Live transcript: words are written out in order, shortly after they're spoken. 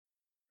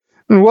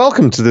And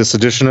welcome to this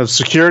edition of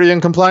Security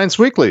and Compliance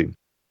Weekly.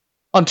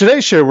 On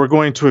today's show, we're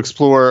going to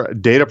explore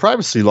data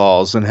privacy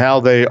laws and how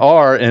they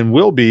are and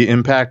will be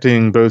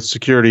impacting both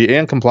security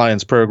and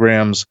compliance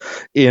programs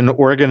in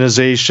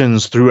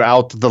organizations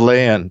throughout the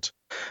land.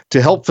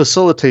 To help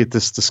facilitate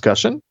this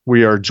discussion,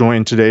 we are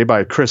joined today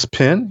by Chris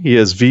Penn. He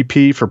is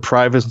VP for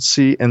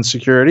Privacy and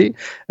Security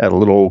at a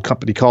little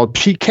company called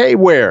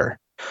PKware.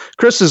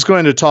 Chris is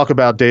going to talk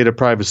about data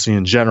privacy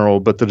in general,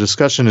 but the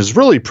discussion is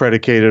really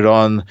predicated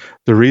on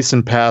the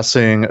recent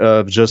passing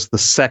of just the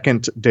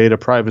second data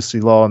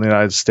privacy law in the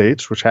United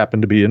States, which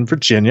happened to be in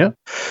Virginia.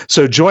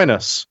 So join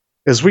us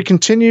as we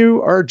continue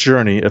our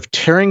journey of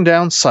tearing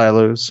down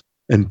silos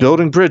and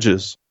building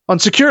bridges on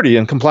Security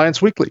and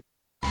Compliance Weekly.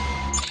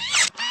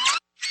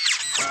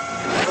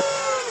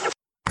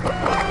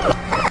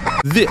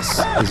 This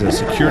is a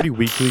Security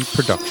Weekly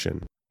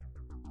production.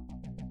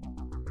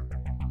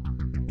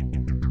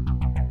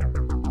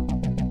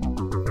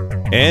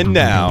 And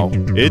now,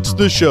 it's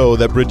the show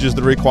that bridges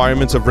the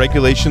requirements of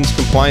regulations,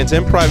 compliance,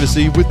 and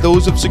privacy with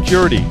those of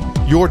security.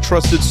 Your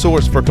trusted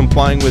source for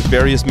complying with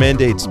various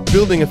mandates,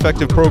 building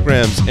effective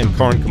programs, and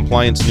current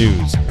compliance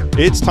news.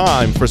 It's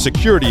time for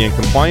Security and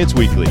Compliance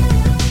Weekly.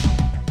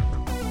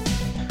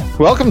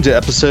 Welcome to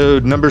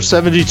episode number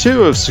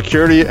 72 of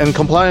Security and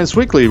Compliance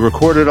Weekly,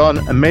 recorded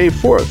on May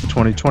 4th,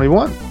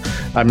 2021.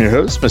 I'm your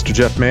host, Mr.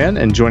 Jeff Mann,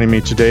 and joining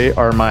me today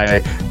are my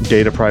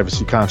data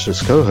privacy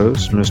conscious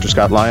co-hosts, Mr.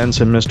 Scott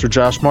Lyons and Mr.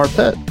 Josh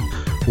Marpet.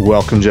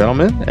 Welcome,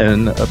 gentlemen,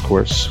 and of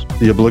course,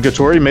 the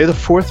obligatory May the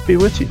 4th be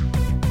with you.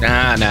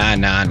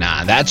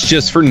 Nah. That's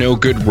just for no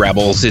good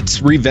rebels. It's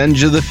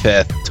Revenge of the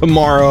 5th.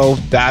 Tomorrow,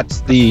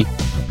 that's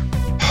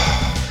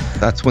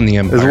when the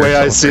Empire The way celebrates.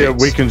 I see it,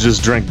 we can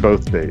just drink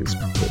both days,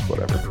 but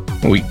whatever.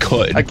 We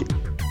could.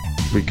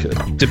 We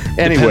could.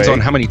 Depends on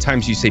how many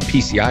times you say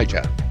PCI,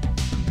 Jeff.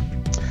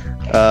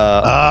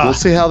 We'll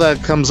see how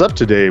that comes up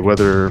today,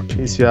 whether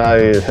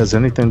PCI has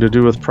anything to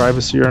do with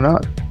privacy or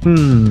not.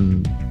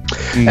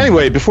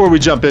 Anyway, before we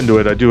jump into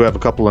it, I do have a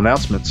couple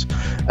announcements.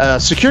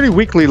 Security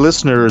Weekly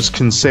listeners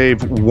can save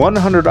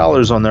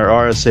 $100 on their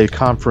RSA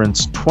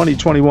Conference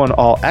 2021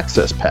 All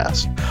Access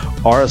Pass.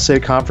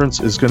 RSA Conference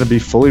is going to be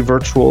fully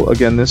virtual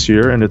again this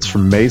year, and it's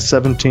from May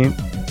 17th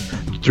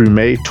through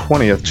May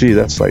 20th. Gee,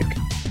 that's like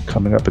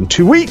coming up in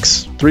 2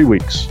 weeks, 3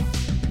 weeks.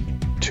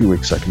 2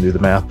 weeks, I can do the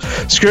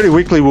math. Security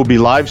Weekly will be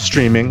live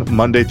streaming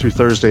Monday through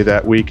Thursday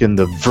that week in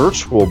the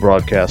virtual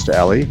broadcast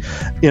alley,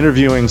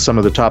 interviewing some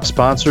of the top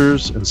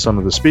sponsors and some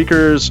of the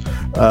speakers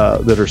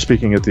that are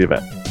speaking at the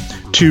event.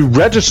 To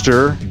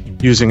register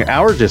using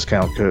our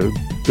discount code,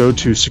 go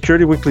to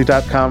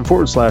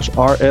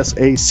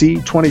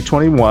securityweekly.com/RSAC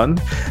 2021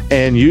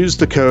 and use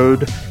the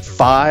code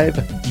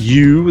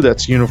 5U,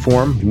 that's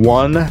uniform,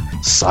 1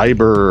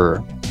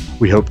 cyber.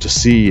 We hope to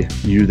see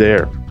you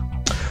there.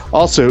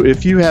 Also,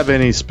 if you have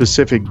any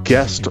specific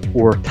guest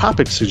or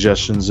topic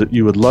suggestions that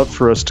you would love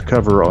for us to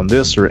cover on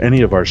this or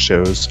any of our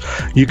shows,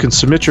 you can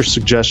submit your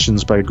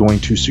suggestions by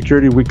going to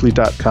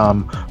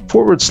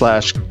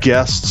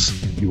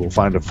securityweekly.com/guests. You will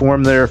find a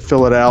form there,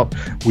 fill it out.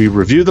 We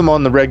review them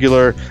on the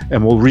regular,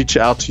 and we'll reach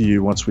out to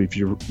you once we've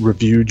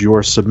reviewed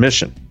your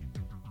submission.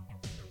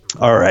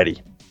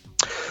 Alrighty.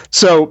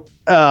 So,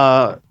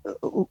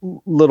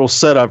 little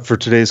setup for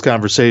today's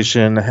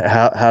conversation.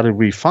 How did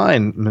we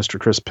find Mr.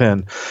 Chris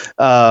Penn?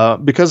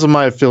 Because of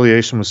my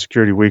affiliation with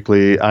Security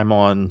Weekly, I'm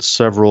on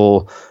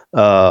several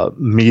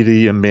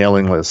media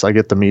mailing lists. I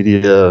get the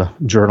media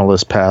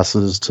journalist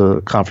passes to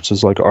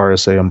conferences like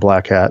RSA and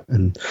Black Hat,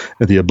 and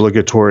the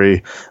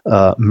obligatory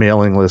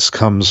mailing list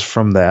comes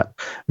from that.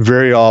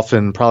 Very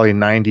often, probably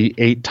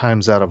 98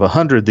 times out of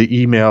 100, the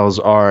emails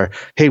are,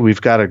 hey,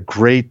 we've got a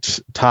great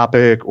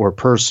topic or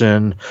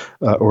person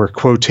or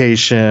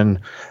quotation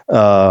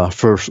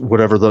for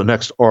whatever the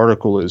next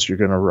article is you're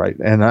going to write.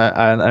 And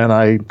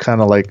I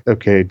kind of like,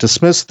 okay,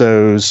 dismiss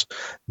those.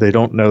 They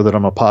don't know that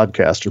I'm a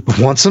podcaster. But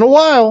once in a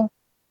while,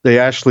 they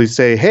actually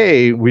say,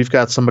 hey, we've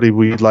got somebody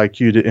we'd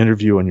like you to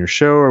interview on your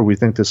show, or we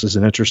think this is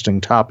an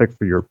interesting topic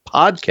for your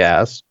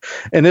podcast.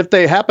 And if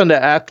they happen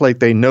to act like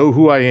they know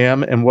who I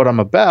am and what I'm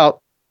about,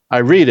 I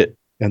read it.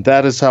 And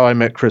that is how I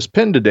met Chris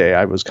Penn today.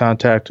 I was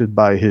contacted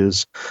by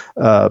his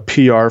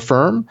PR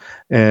firm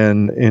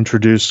and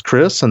introduced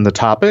Chris and the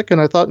topic. And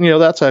I thought,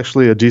 that's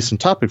actually a decent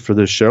topic for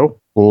this show.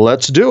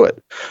 Let's do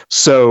it.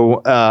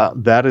 So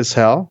that is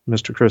how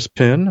Mr. Chris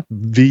Penn,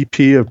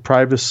 VP of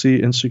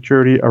Privacy and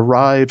Security,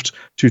 arrived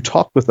to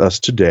talk with us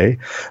today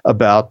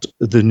about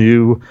the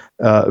new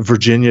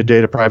Virginia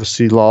data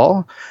privacy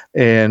law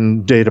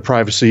and data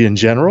privacy in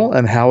general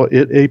and how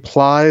it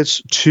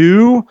applies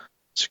to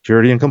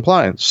security and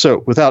compliance.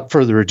 So without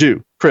further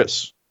ado,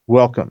 Chris,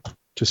 welcome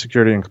to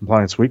Security and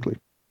Compliance Weekly.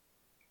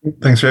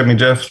 Thanks for having me,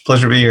 Jeff.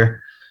 Pleasure to be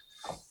here.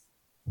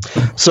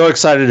 So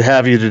excited to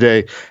have you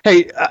today.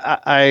 Hey,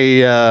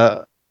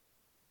 I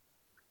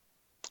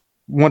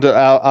want to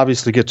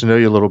obviously get to know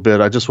you a little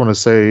bit. I just want to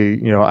say,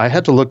 I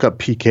had to look up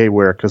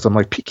PKware because I'm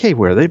like,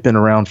 PKware, they've been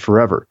around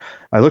forever.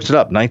 I looked it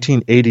up,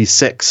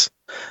 1986.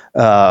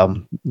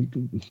 The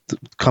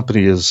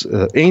company is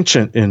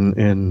ancient in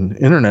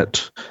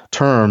internet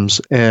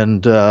terms,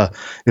 and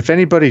if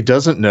anybody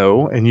doesn't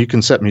know, and you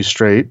can set me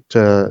straight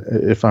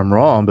if I'm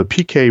wrong, but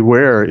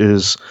PKWare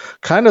is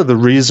kind of the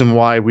reason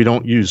why we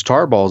don't use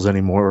tarballs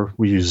anymore.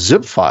 We use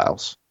zip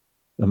files.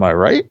 Am I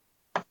right?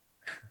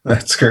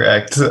 That's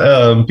correct.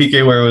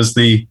 PKWare was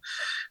the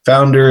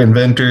founder,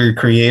 inventor,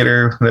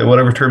 creator,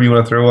 whatever term you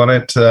want to throw on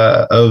it,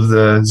 of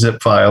the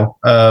zip file.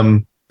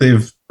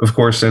 They've, of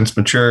course, since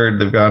matured.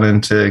 They've gone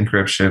into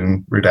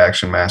encryption,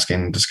 redaction,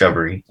 masking,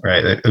 discovery,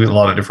 right? A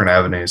lot of different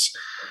avenues.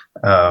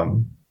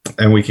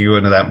 And we can go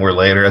into that more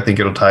later. I think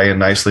it'll tie in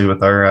nicely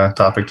with our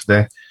topic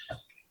today.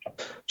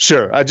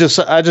 Sure. I just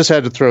had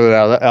to throw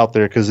it out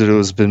there because it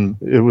was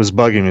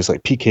bugging me. It's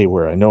like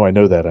PKWare. I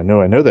know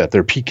that.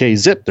 They're PK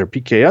zip. They're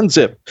PK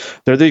unzip.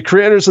 They're the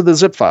creators of the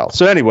zip file.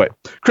 So anyway,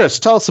 Chris,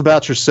 tell us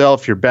about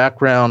yourself, your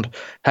background,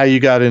 how you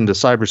got into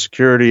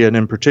cybersecurity, and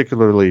in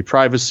particularly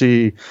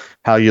privacy,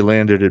 how you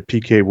landed at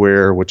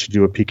PKWare, what you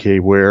do at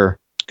PKWare.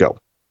 Go.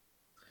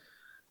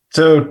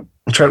 So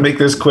I'll try to make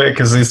this quick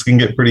because this can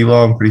get pretty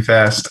long pretty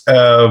fast.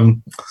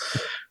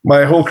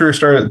 My whole career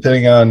started at the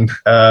Pentagon,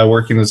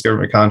 working as a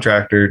government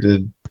contractor,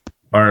 did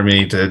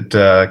Army, did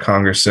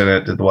Congress,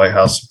 Senate, did the White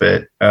House a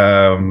bit,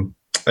 and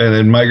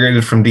then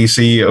migrated from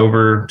DC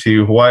over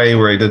to Hawaii,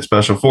 where I did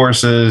special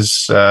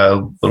forces,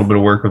 a little bit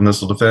of work with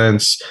missile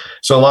defense.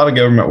 So a lot of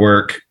government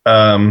work.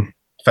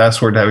 Fast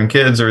forward to having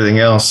kids, everything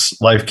else,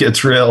 life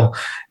gets real.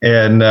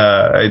 And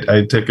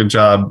I took a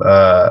job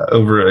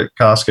over at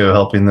Costco,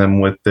 helping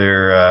them with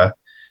their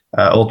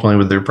ultimately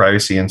with their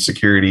privacy and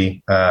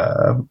security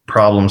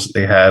problems that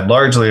they had,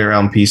 largely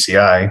around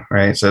PCI,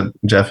 right? So,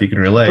 Jeff, you can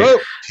relate. Oh,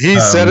 he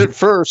said it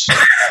first.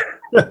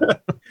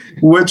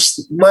 Which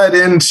led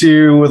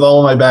into, with all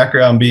of my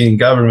background being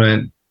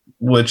government,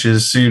 which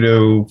is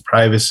pseudo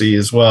privacy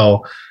as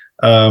well,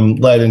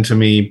 led into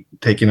me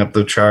taking up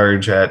the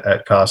charge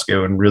at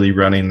Costco and really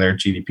running their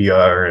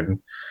GDPR and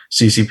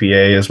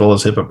CCPA as well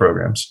as HIPAA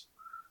programs.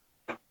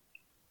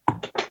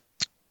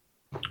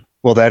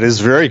 Well, that is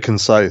very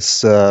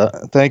concise.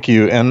 Thank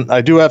you. And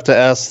I do have to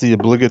ask the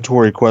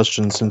obligatory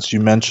question, since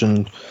you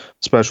mentioned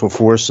special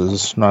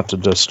forces, not to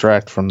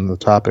distract from the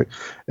topic.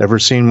 Ever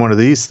seen one of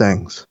these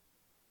things?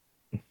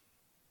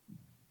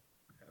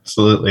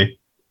 Absolutely.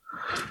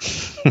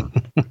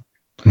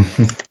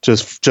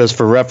 Just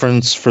for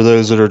reference, for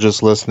those that are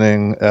just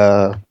listening,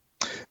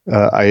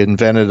 I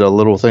invented a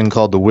little thing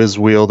called the whiz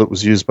wheel that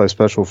was used by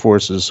special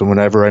forces. So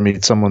whenever I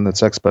meet someone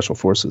that's ex-special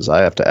forces,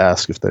 I have to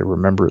ask if they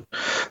remember it.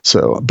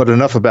 So, but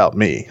enough about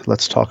me.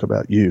 Let's talk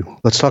about you.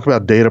 Let's talk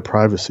about data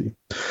privacy.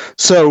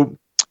 So,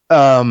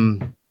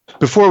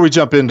 before we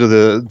jump into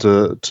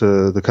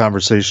the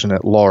conversation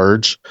at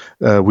large,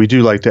 we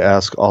do like to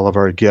ask all of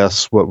our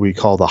guests what we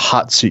call the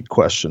hot seat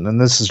question.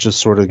 And this is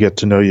just sort of get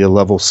to know you,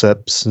 level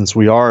set, since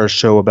we are a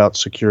show about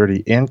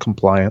security and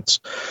compliance.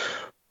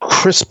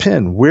 Chris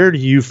Penn, where do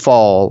you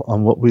fall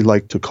on what we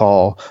like to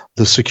call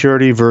the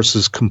security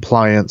versus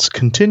compliance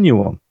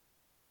continuum?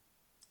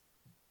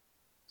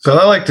 So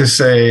I like to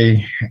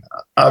say,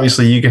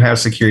 obviously, you can have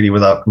security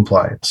without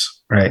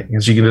compliance, right?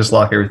 Because you can just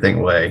lock everything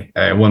away,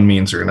 one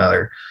means or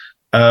another.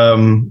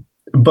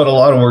 But a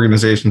lot of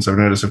organizations, I've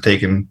noticed, have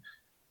taken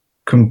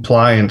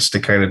compliance to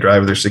kind of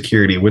drive their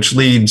security, which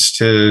leads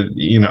to,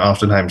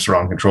 oftentimes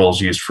wrong controls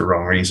used for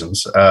wrong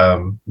reasons.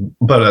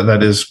 But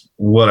that is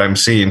what I'm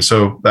seeing.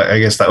 So I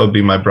guess that would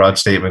be my broad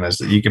statement, is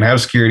that you can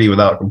have security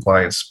without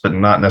compliance, but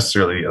not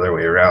necessarily the other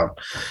way around.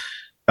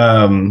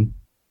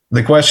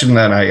 The question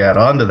that I add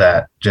on to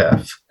that,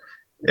 Jeff,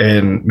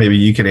 and maybe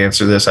you can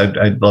answer this,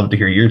 I'd love to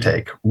hear your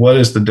take. What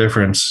is the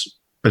difference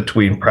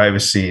between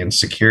privacy and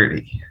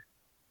security?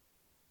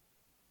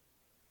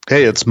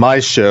 Hey, it's my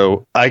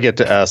show. I get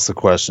to ask the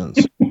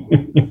questions.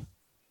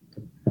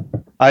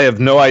 I have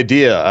no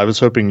idea. I was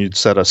hoping you'd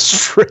set us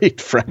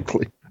straight,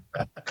 frankly.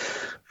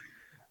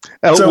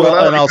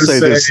 I'll say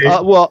this.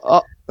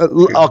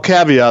 I'll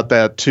caveat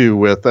that too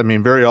with,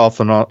 very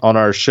often on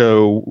our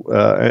show,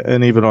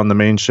 and even on the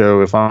main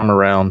show, if I'm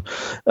around,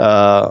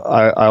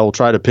 I'll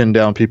try to pin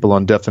down people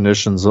on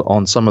definitions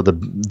on some of the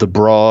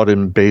broad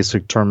and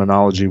basic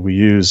terminology we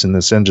use in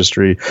this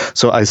industry.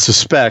 So I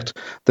suspect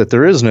that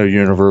there is no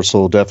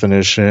universal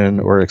definition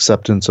or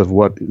acceptance of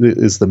what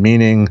is the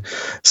meaning,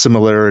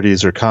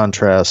 similarities, or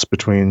contrasts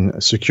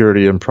between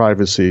security and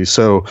privacy.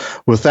 So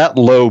with that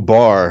low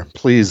bar,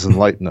 please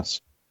enlighten us.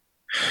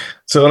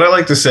 So what I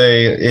like to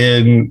say,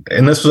 and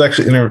this was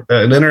actually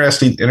an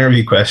interesting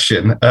interview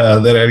question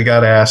that I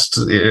got asked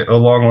a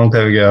long, long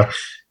time ago,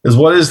 is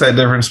what is that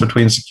difference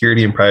between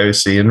security and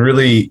privacy? And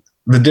really,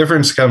 the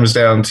difference comes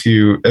down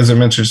to, as I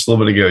mentioned just a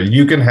little bit ago,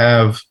 you can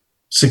have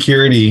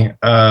security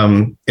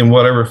in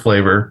whatever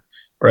flavor,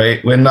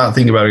 right? When not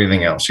think about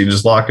anything else. You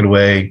just lock it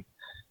away.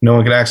 No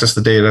one can access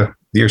the data.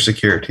 You're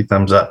security,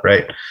 thumbs up,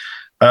 right?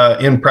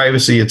 In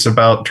privacy, it's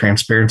about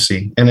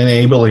transparency and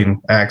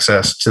enabling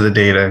access to the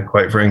data,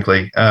 quite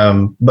frankly,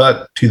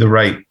 but to the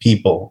right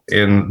people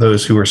and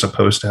those who are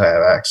supposed to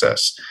have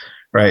access,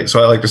 right?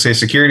 So I like to say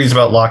security is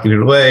about locking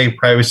it away.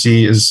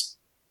 Privacy is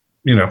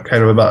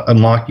kind of about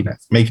unlocking it,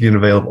 making it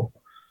available.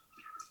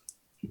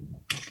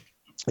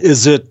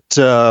 Is it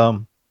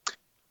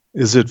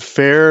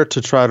fair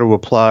to try to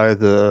apply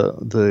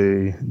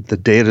the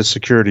data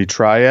security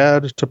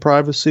triad to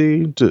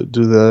privacy? Do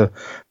the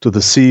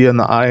C and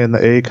the I and the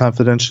A,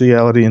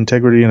 confidentiality,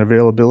 integrity, and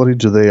availability,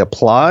 do they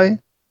apply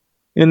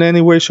in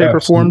any way, shape, or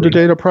form to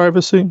data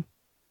privacy?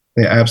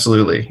 Yeah,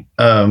 absolutely.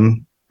 Right,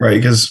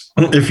 because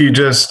if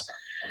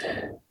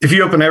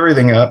you open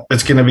everything up,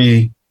 it's going to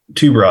be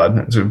too broad,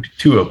 it's going to be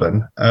too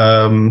open.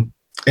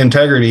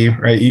 Integrity,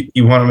 right?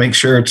 You want to make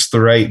sure it's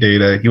the right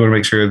data. You want to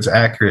make sure it's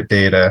accurate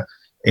data,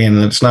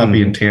 and it's not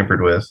being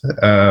tampered with.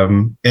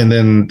 And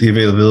then the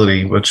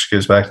availability, which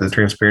goes back to the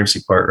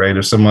transparency part, right?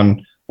 If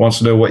someone wants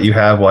to know what you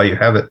have, why you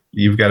have it,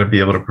 you've got to be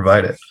able to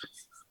provide it.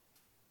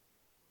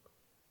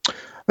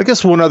 I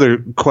guess one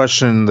other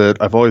question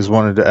that I've always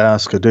wanted to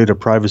ask a data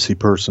privacy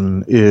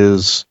person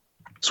is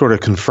sort of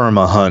confirm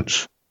a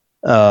hunch.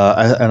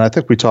 And I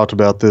think we talked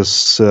about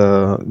this,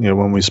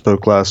 when we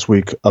spoke last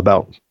week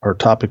about our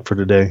topic for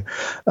today,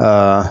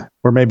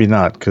 or maybe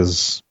not,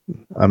 because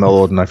I'm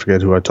old and I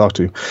forget who I talked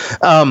to.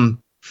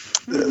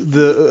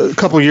 A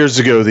couple of years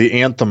ago,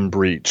 the Anthem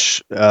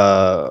breach,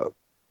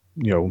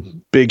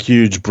 big,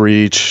 huge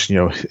breach,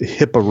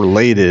 HIPAA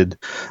related.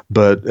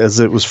 But as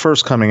it was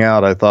first coming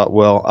out, I thought,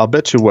 well, I'll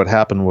bet you what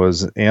happened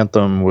was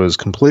Anthem was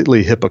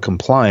completely HIPAA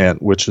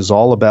compliant, which is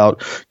all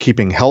about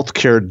keeping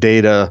healthcare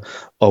data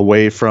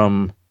away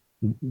from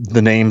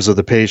the names of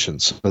the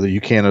patients, so that you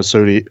can't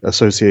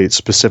associate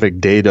specific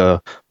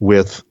data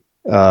with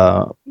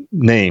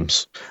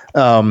names.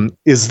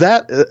 Is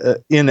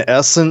that in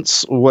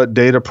essence what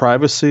data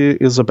privacy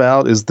is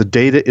about? Is the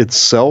data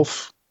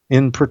itself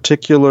in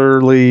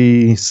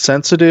particularly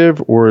sensitive,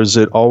 or is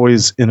it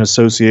always in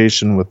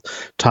association with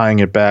tying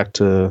it back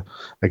to,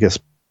 I guess,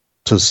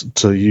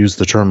 to use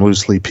the term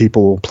loosely,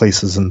 people,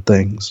 places, and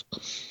things?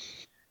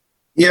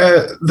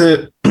 Yeah,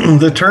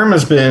 the term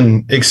has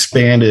been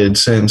expanded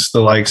since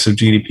the likes of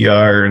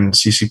GDPR and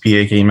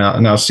CCPA came out,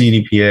 and now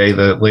CDPA,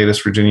 the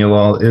latest Virginia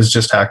law, is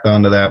just tacked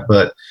onto that.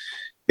 But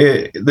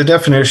the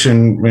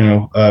definition,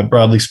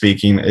 broadly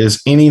speaking,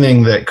 is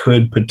anything that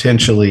could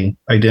potentially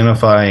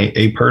identify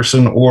a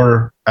person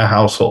or a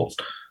household,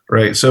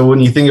 right? So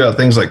when you think about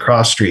things like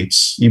cross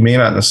streets, you may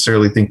not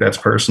necessarily think that's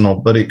personal,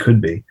 but it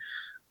could be.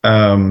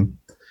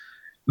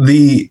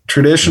 The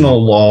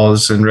traditional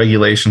laws and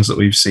regulations that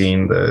we've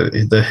seen,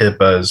 the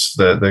HIPAAs,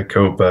 the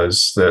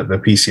COPAs, the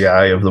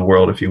PCI of the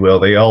world, if you will,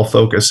 they all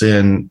focus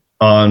in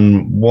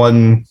on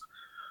one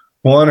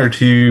or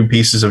two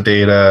pieces of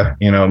data,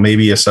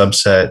 maybe a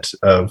subset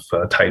of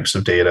types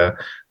of data,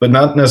 but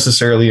not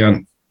necessarily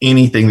on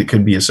anything that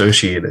could be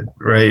associated,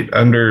 right?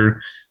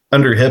 Under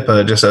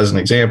HIPAA, just as an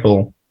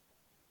example,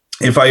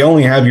 if I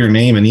only have your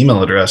name and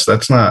email address,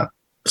 it's not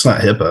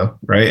HIPAA,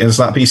 right? And it's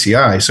not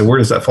PCI. So where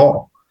does that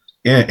fall?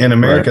 In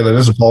America, right. That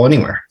doesn't fall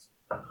anywhere.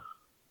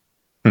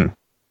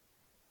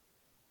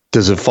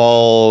 Does it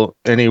fall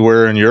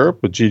anywhere in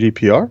Europe with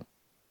GDPR?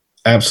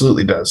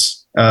 Absolutely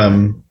does.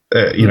 With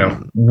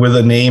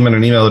a name and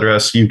an email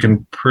address, you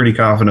can pretty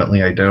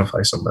confidently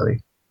identify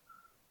somebody.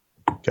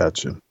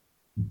 Gotcha.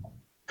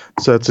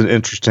 So that's an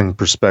interesting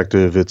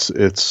perspective.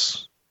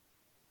 It's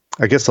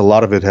I guess a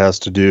lot of it has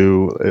to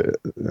do,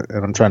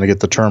 and I'm trying to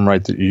get the term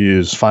right that you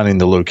use, finding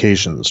the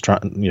locations,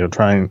 trying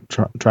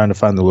to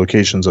find the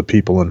locations of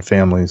people and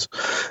families,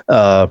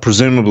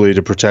 presumably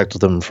to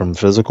protect them from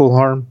physical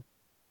harm,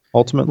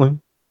 ultimately.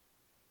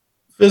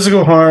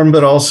 Physical harm,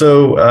 but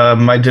also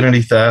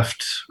identity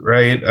theft,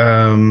 right?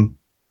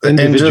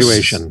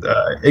 Individuation. And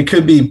just, it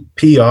could be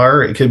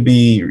PR, it could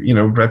be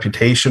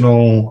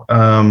reputational.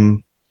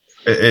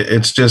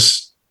 It's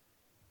just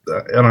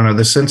I don't know,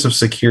 the sense of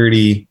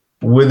security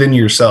within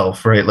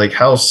yourself, right? Like,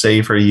 how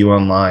safe are you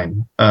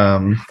online?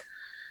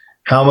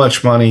 How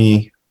much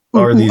money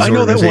are these? I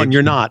know that one.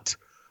 You're not.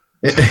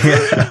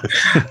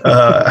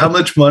 How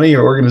much money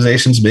are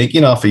organizations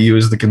making off of you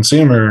as the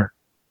consumer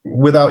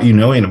without you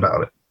knowing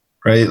about it?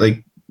 Right?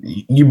 Like,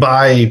 you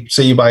buy a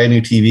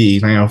new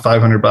TV,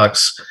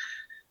 $500,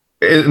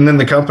 and then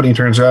the company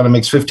turns around and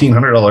makes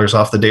 $1,500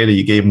 off the data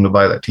you gave them to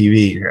buy that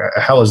TV.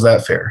 How is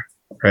that fair?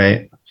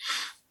 Right.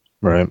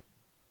 Right.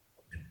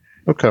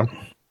 Okay.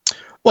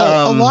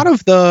 Well, a lot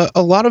of the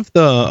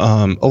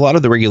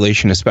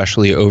regulation,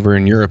 especially over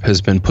in Europe,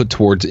 has been put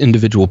towards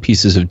individual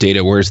pieces of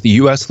data, whereas the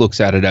U.S. looks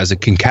at it as a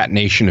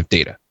concatenation of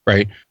data,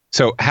 right?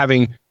 So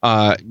having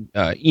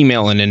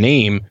email and a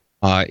name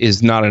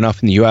is not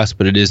enough in the U.S.,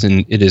 but it is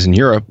in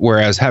Europe.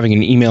 Whereas having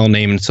an email,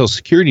 name, and social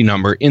security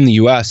number in the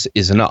U.S.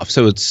 is enough.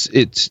 So it's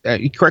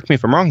correct me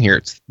if I'm wrong here.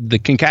 It's the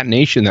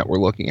concatenation that we're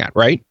looking at,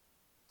 right?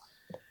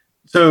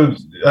 So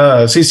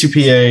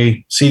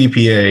CCPA,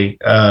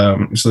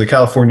 CDPA, so the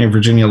California and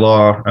Virginia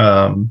law,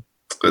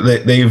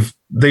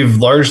 they've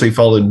largely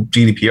followed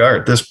GDPR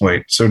at this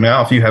point. So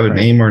now if you have a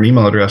name or an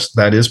email address,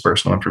 that is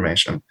personal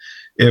information.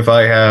 If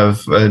I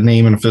have a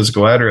name and a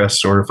physical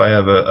address, or if I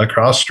have a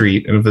cross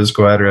street and a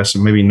physical address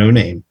and maybe no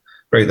name,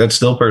 right, that's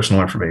still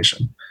personal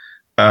information.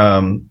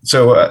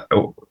 So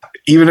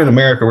even in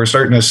America, we're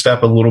starting to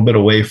step a little bit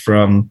away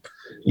from,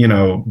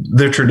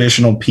 the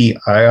traditional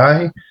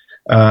PII,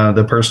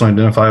 the personal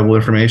identifiable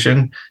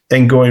information,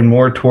 and going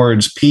more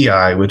towards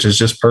PI, which is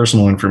just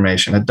personal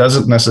information. It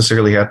doesn't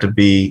necessarily have to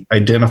be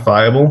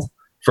identifiable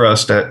for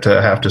us to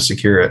have to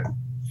secure it.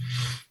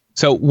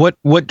 So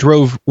what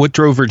drove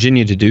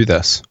Virginia to do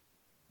this?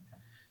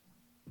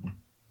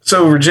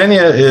 So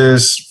Virginia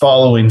is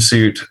following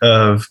suit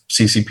of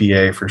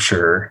CCPA for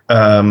sure.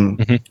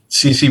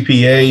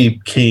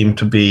 CCPA came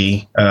to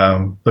be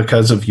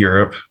because of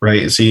Europe,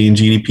 right? Seeing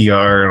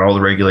GDPR and all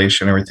the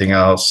regulation, everything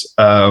else.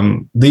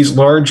 These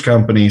large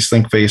companies,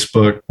 think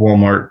Facebook,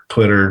 Walmart,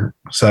 Twitter,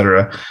 et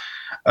cetera,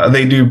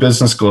 they do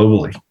business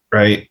globally,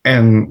 right?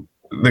 And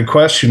the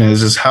question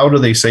is how do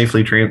they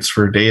safely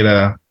transfer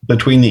data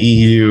between the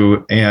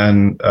EU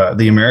and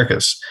the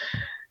Americas?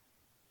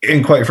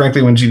 And quite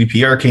frankly, when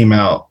GDPR came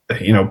out,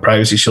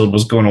 Privacy Shield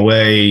was going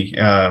away.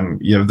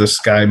 This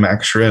guy,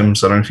 Max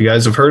Schrems, I don't know if you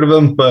guys have heard of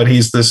him, but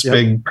he's this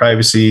big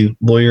privacy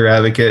lawyer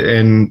advocate,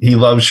 and he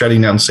loves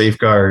shutting down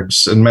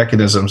safeguards and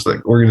mechanisms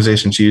that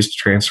organizations use to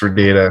transfer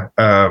data.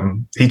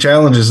 He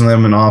challenges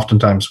them and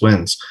oftentimes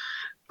wins,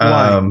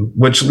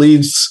 which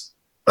leads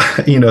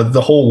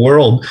the whole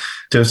world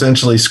to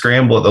essentially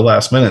scramble at the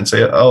last minute and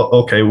say, oh,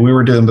 okay, we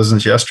were doing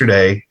business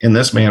yesterday in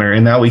this manner,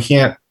 and now we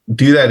can't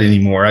do that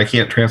anymore. I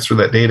can't transfer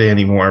that data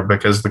anymore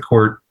because the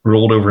court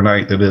ruled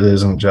overnight that it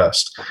isn't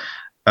just.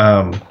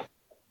 And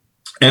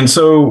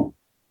so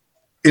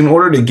in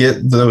order to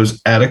get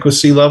those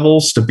adequacy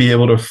levels to be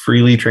able to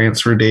freely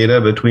transfer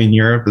data between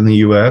Europe and the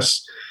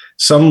US,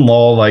 some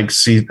law like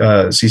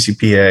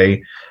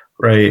CCPA,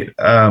 right?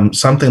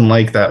 Something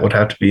like that would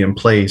have to be in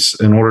place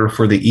in order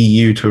for the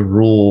EU to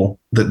rule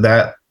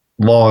that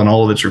law and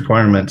all of its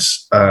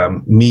requirements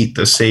meet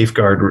the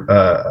safeguard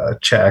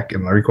check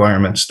and the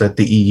requirements that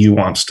the EU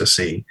wants to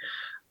see.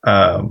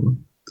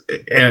 And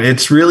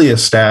it's really a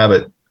stab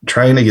at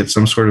trying to get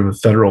some sort of a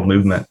federal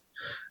movement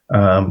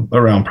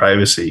around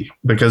privacy,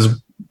 because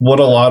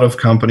what a lot of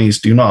companies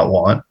do not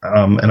want,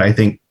 and I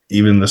think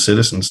even the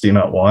citizens do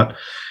not want,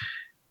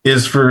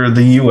 is for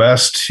the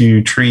US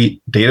to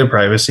treat data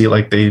privacy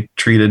like they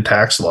treated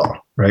tax law,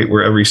 right?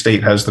 Where every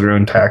state has their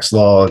own tax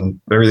law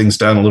and everything's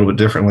done a little bit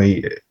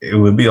differently. It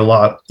would be a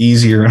lot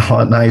easier and a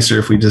lot nicer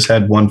if we just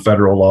had one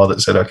federal law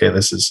that said, okay,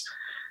 here's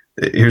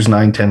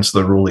 9/10 of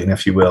the ruling,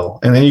 if you will.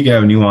 And then you can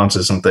have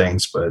nuances and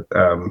things, but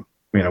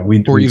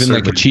or even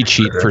like a cheat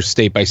sheet for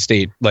state by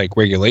state, like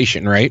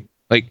regulation, right?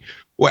 Like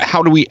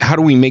how do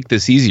we make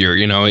this easier?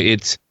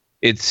 It's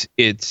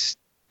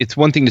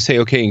one thing to say,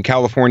 okay, in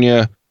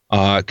California,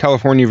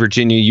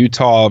 Virginia,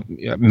 Utah,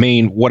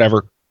 Maine,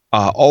 whatever,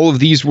 all of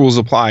these rules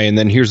apply, and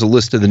then here's a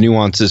list of the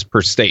nuances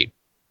per state.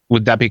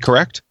 Would that be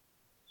correct?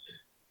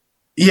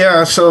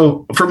 Yeah.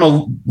 So from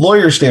a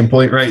lawyer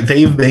standpoint, right,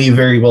 they may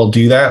very well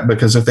do that,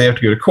 because if they have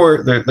to go to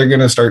court, they're going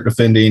to start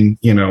defending,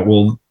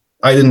 well,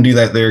 I didn't do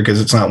that there because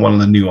it's not one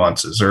of the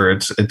nuances, or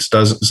it's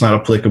not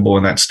applicable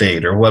in that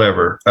state, or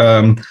whatever.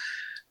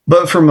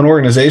 But from an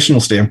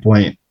organizational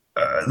standpoint,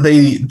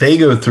 they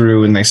go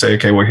through and they say,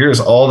 okay, well, here's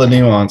all the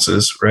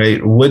nuances,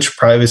 right? Which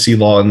privacy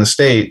law in the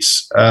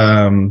states,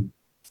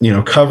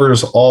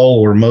 covers all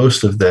or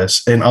most of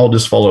this, and I'll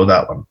just follow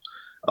that one.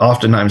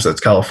 Oftentimes that's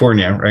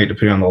California, right?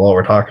 Depending on the law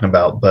we're talking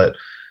about. But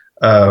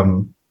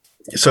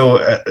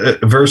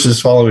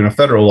versus following a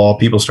federal law,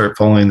 people start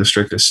following the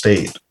strictest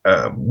state,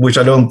 which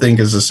I don't think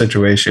is a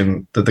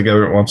situation that the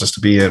government wants us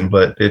to be in,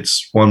 but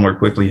it's one we're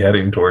quickly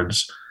heading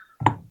towards.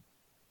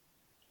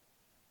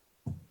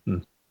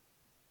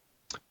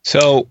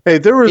 So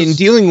in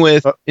dealing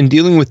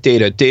with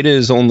data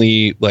is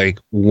only like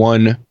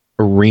one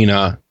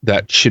arena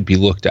that should be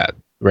looked at,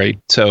 right?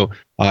 So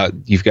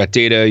you've got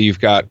data, you've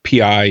got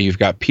PI, you've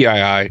got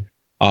PII,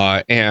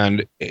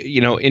 and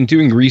in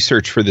doing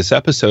research for this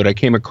episode, I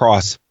came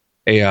across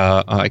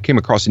a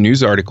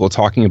news article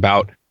talking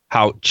about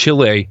how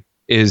Chile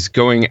is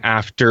going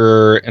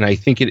after, and I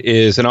think it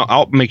is, and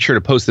I'll make sure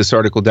to post this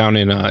article down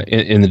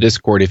in the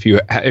Discord. If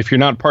you're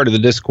not part of the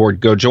Discord,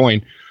 go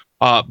join.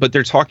 But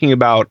they're talking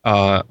about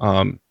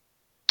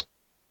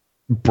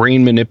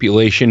brain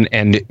manipulation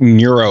and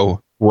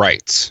neuro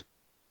rights.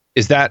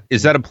 Is that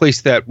a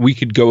place that we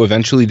could go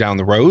eventually down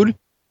the road?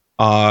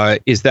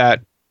 Is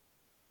that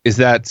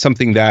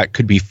something that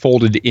could be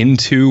folded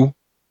into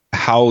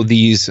how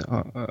these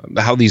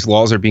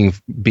laws are being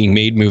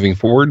made moving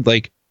forward?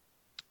 Like,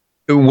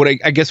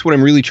 I guess what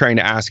I'm really trying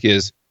to ask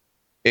is,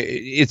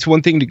 it's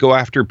one thing to go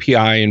after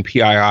PI and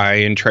PII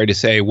and try to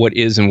say what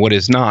is and what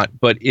is not,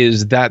 but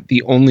is that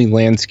the only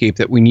landscape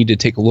that we need to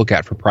take a look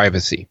at for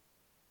privacy?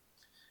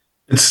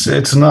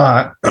 It's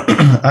not.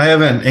 I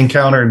haven't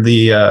encountered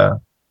the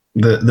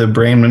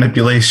brain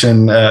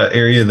manipulation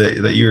area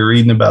that you were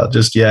reading about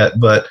just yet,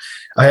 but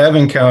I have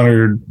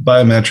encountered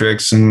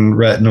biometrics and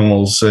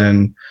retinals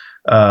and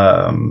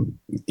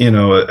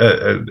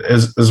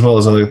as well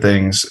as other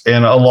things,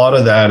 and a lot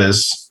of that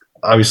is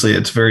obviously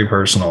it's very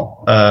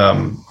personal.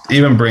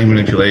 Even brain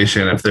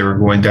manipulation, if they were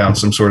going down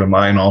some sort of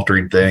mind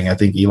altering thing, I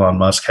think Elon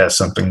Musk has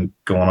something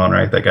going on,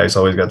 right? That guy's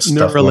always got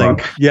stuff going on.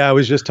 Yeah, I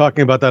was just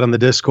talking about that on the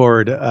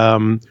Discord.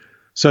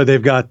 So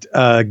they've got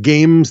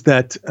games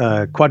that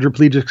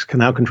quadriplegics can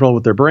now control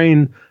with their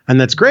brain. And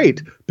that's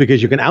great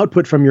because you can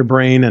output from your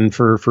brain. And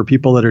for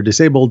people that are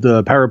disabled,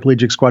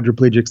 paraplegics,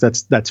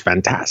 quadriplegics, that's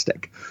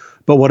fantastic.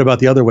 But what about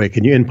the other way?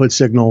 Can you input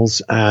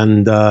signals?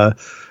 And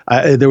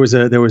there was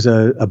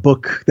a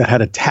book that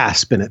had a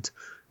TASP in it,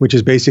 which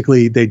is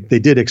basically they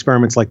did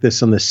experiments like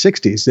this in the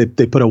 60s.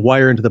 They put a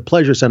wire into the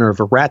pleasure center of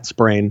a rat's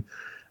brain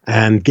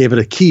and gave it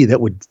a key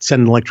that would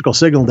send an electrical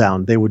signal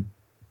down.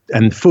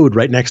 And food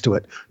right next to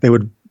it. They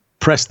would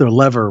press their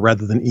lever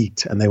rather than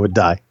eat, and they would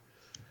die.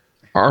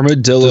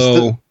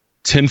 Armadillo,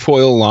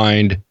 tinfoil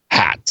lined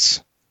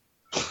hats.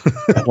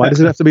 Why does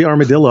it have to be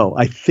armadillo?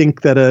 I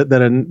think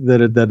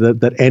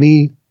that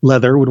any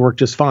leather would work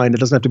just fine.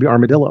 It doesn't have to be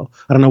armadillo.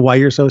 I don't know why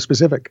you're so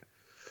specific.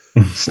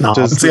 Snob.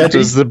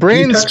 Does the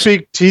brain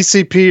speak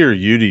TCP or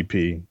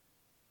UDP?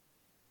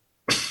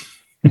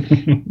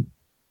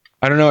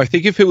 I don't know. I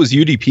think if it was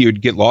UDP, it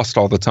would get lost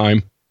all the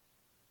time.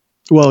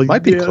 Well, it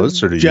might be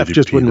closer to Jeff UDP,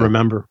 just wouldn't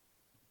remember.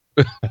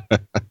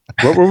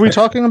 What were we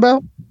talking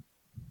about?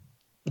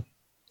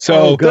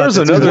 So there's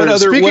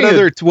another.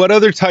 What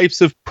other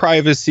types of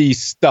privacy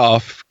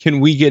stuff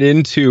can we get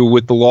into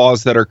with the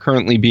laws that are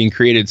currently being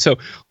created? So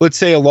let's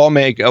say a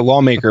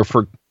lawmaker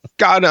for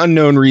God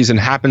unknown reason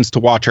happens to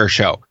watch our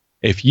show.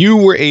 If you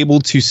were able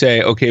to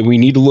say, okay, we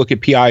need to look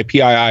at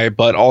PII,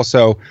 but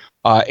also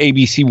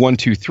ABC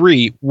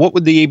 123, what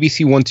would the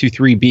ABC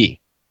 123 be?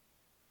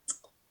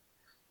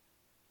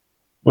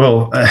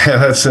 Well,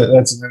 that's an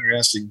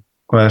interesting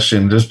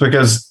question. Just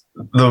because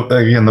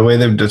the way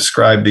they've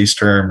described these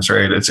terms,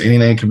 right? It's anything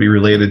that can be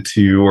related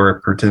to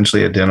or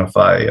potentially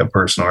identify a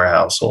person or a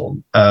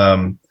household.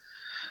 The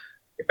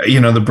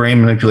brain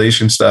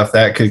manipulation stuff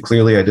that could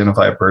clearly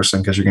identify a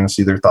person because you're going to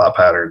see their thought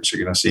patterns.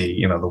 You're going to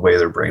see, the way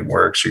their brain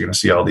works. You're going to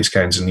see all these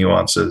kinds of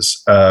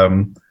nuances.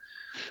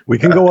 We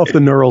can go off the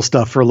neural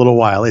stuff for a little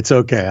while. It's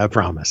okay, I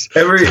promise.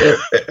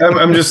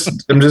 I'm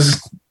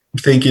just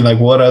thinking like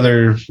what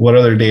other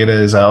data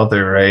is out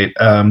there, right?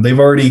 They've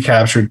already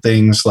captured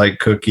things like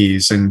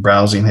cookies and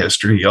browsing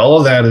history. All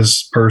of that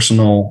is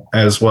personal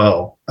as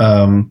well.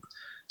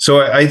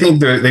 So I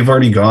think they've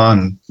already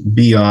gone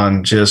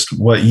beyond just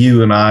what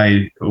you and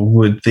I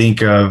would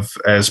think of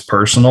as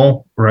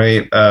personal,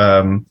 right?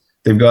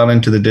 They've gone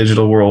into the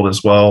digital world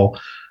as well.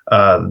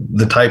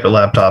 The type of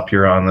laptop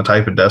you're on, the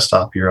type of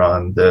desktop you're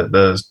on,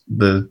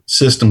 the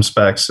system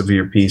specs of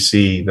your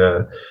PC,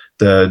 the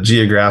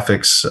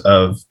geographics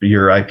of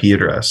your IP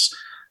address,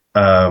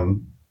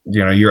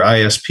 your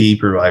ISP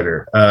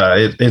provider.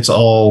 It's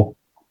all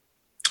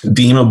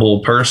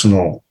deemable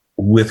personal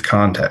with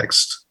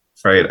context,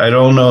 right? I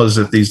don't know as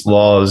if these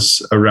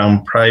laws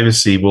around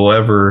privacy will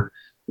ever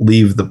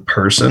leave the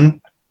person,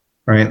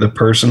 right? The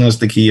person is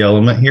the key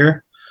element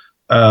here.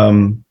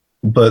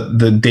 But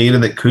the data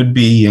that could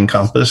be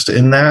encompassed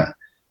in that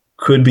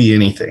could be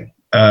anything.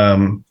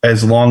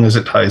 As long as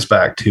it ties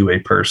back to a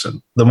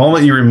person. The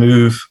moment you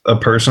remove a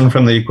person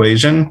from the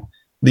equation,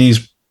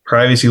 these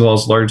privacy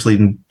laws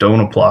largely don't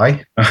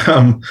apply.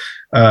 And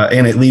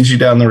it leads you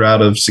down the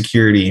route of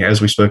security,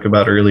 as we spoke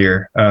about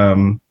earlier.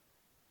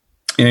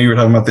 You were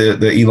talking about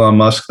the Elon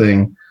Musk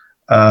thing,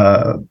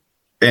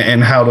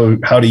 and how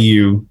do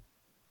you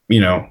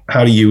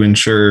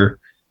ensure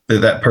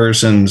that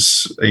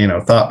person's,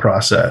 thought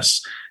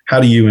process?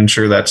 How do you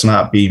ensure that's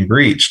not being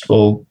breached?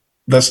 Well,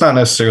 that's not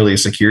necessarily a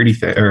security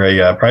thing or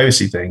a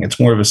privacy thing. It's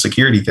more of a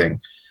security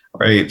thing,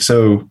 right?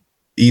 So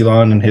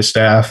Elon and his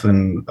staff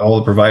and all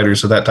the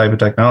providers of that type of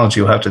technology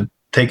will have to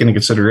take into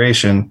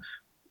consideration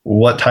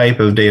what type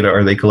of data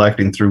are they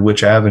collecting through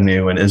which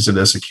avenue, and is it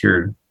a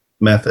secured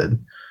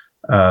method?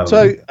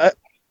 So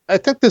I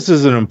think this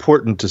is an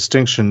important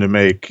distinction to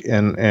make,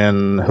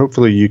 and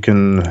hopefully you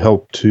can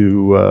help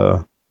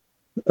to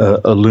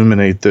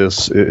illuminate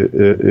this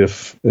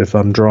if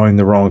I'm drawing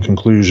the wrong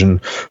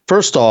conclusion.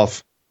 First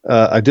off,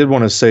 I did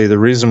want to say the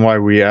reason why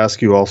we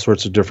ask you all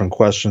sorts of different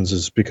questions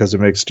is because it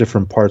makes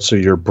different parts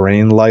of your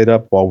brain light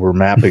up while we're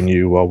mapping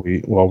you, while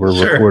we're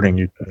sure. recording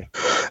you.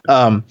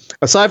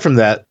 Aside from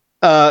that,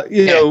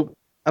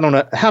 I don't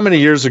know how many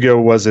years ago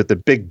was it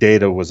that big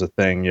data was a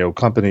thing.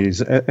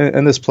 Companies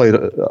and this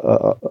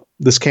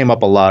this came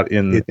up a lot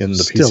in the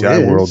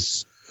PCI world.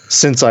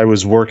 Since I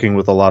was working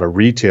with a lot of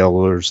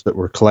retailers that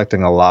were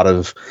collecting a lot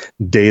of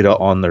data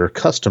on their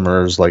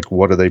customers, like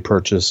what do they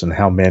purchase and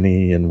how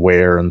many and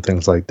where and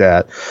things like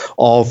that,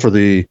 all for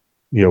the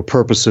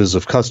purposes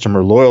of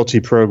customer loyalty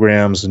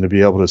programs and to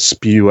be able to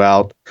spew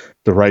out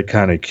the right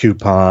kind of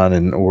coupon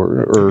and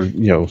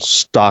or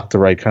stock the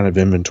right kind of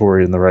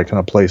inventory in the right kind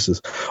of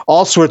places.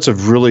 All sorts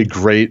of really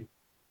great,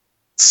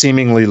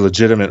 seemingly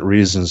legitimate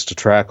reasons to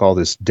track all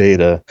this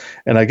data.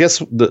 And I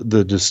guess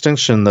the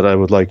distinction that I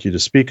would like you to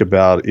speak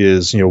about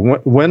is,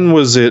 when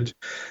was it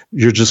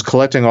you're just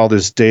collecting all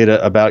this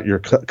data about your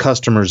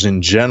customers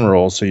in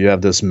general, so you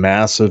have this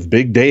massive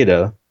big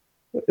data,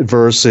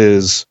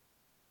 versus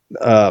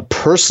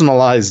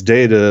personalized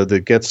data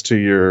that gets to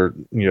your,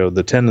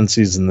 the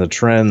tendencies and the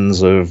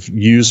trends of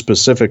you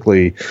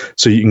specifically,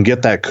 so you can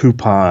get that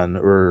coupon.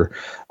 Or,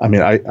 I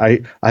mean, I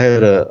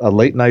had a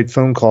late night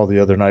phone call the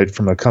other night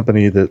from a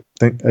company that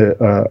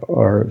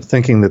are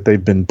thinking that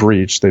they've been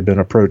breached. They've been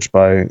approached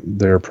by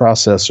their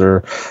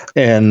processor,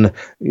 and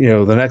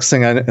the next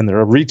thing and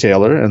they're a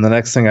retailer, and the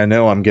next thing I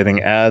know, I'm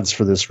getting ads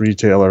for this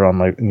retailer on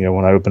my,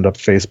 when I opened up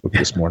Facebook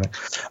this morning.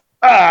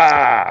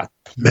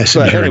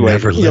 Messenger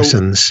never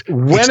listens.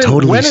 When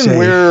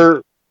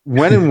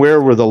and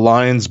where were the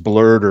lines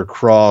blurred or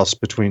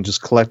crossed between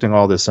just collecting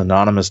all this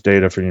anonymous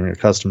data from your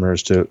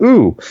customers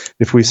to,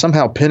 if we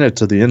somehow pin it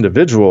to the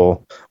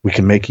individual, we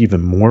can make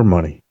even more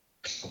money?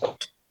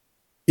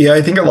 Yeah,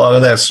 I think a lot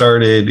of that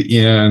started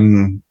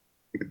in,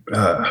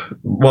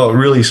 it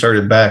really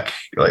started back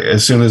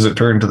as soon as it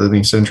turned to the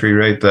new century,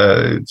 right?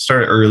 It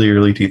started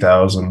early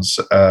 2000s,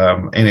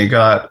 and it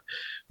got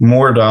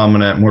more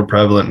dominant, more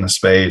prevalent in the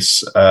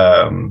space.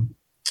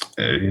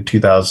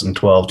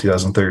 2012,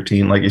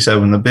 2013, like you said,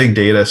 when the big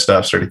data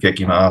stuff started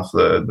kicking off,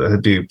 the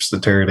Hadoops, the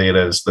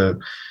Teradata's,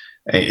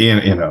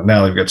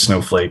 now they've got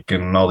Snowflake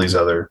and all these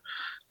other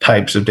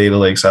types of data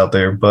lakes out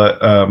there. But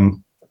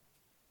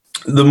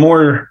the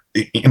more,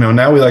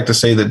 now we like to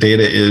say that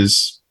data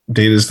is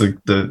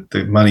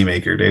the money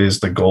maker. Data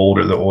is the gold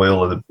or the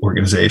oil of the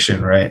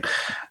organization, right?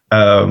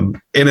 And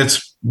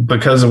it's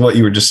because of what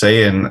you were just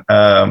saying.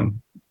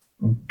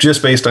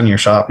 Just based on your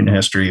shopping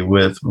history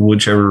with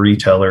whichever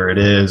retailer it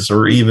is,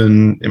 or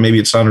even maybe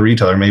it's not a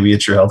retailer, maybe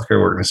it's your healthcare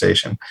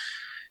organization.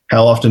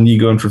 How often do you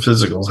go in for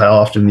physicals? How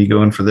often do you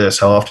go in for this?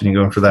 How often do you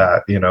go in for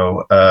that?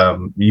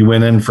 You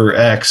went in for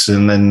X,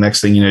 and then next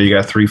thing you know, you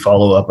got 3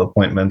 follow-up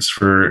appointments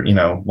for,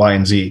 Y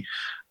and Z.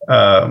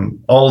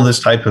 All of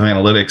this type of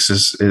analytics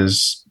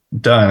is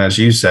done, as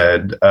you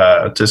said,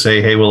 to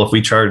say, hey, well, if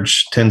we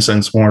charge 10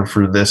 cents more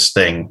for this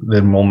thing,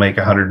 then we'll make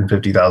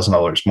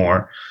 $150,000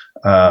 more.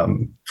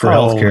 For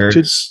healthcare,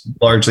 it's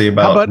largely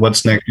about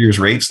what's next year's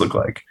rates look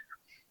like.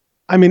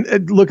 I mean,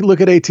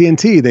 look at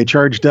AT&T. They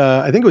charged,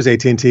 I think it was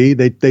AT&T.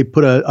 They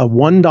put a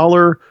 $1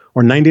 or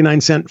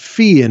 99-cent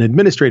fee, an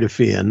administrative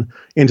fee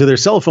into their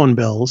cell phone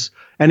bills.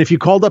 And if you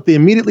called up, they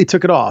immediately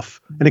took it off,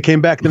 and it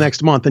came back the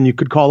next month, and you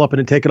could call up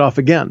and take it off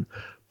again.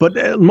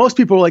 But most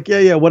people were like,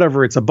 yeah,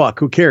 whatever, it's $1.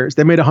 Who cares?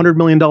 They made $100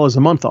 million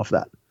a month off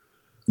that.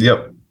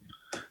 Yep.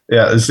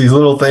 Yeah, it's these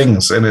little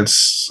things, and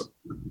it's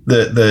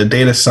the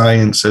data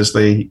science, as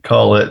they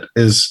call it,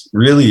 is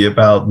really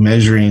about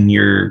measuring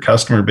your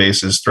customer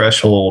base's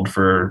threshold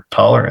for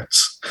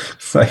tolerance.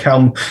 It's like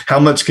how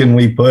much can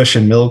we push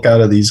and milk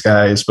out of these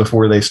guys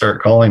before they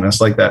start calling us,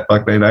 like that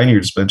Buck99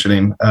 you're just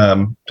mentioning,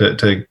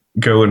 to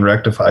go and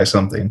rectify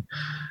something.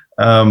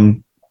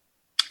 And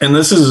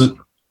this has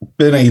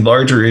been a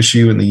larger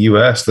issue in the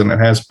US than it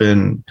has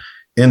been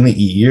in the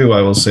EU,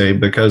 I will say,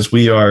 because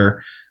we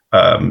are,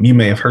 you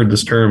may have heard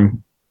this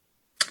term,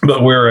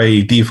 but we're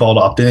a default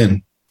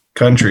opt-in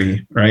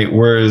country, right?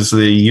 Whereas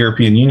the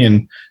European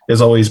Union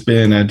has always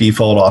been a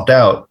default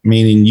opt-out,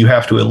 meaning you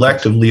have to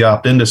electively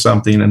opt into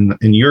something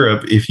in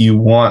Europe if you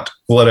want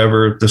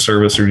whatever the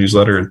service or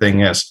newsletter thing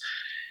is.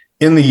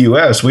 In the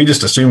US, we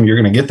just assume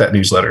you're going to get that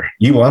newsletter.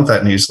 You want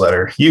that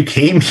newsletter. You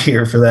came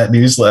here for that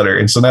newsletter.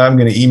 And so now I'm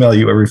going to email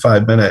you every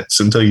 5 minutes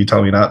until you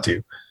tell me not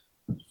to.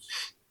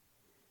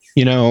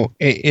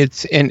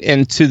 It's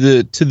and to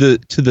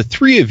the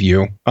three of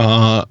you,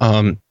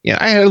 I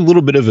had a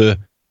little bit of a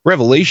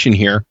revelation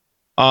here.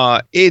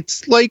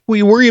 It's like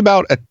we worry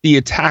about the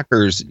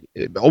attackers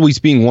always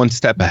being one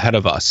step ahead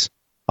of us.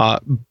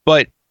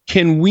 But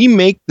can we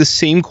make the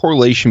same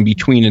correlation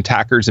between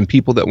attackers and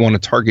people that want to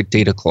target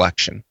data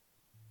collection?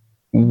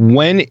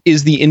 When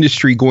is the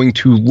industry going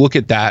to look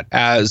at that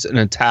as an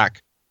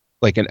attack,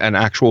 like an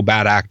actual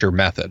bad actor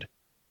method?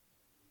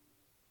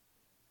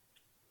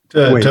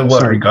 To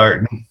what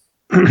regard?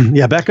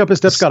 Yeah, back up a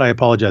step, Scott. I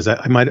apologize.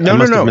 I might. No.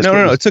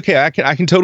 It's okay. I can totally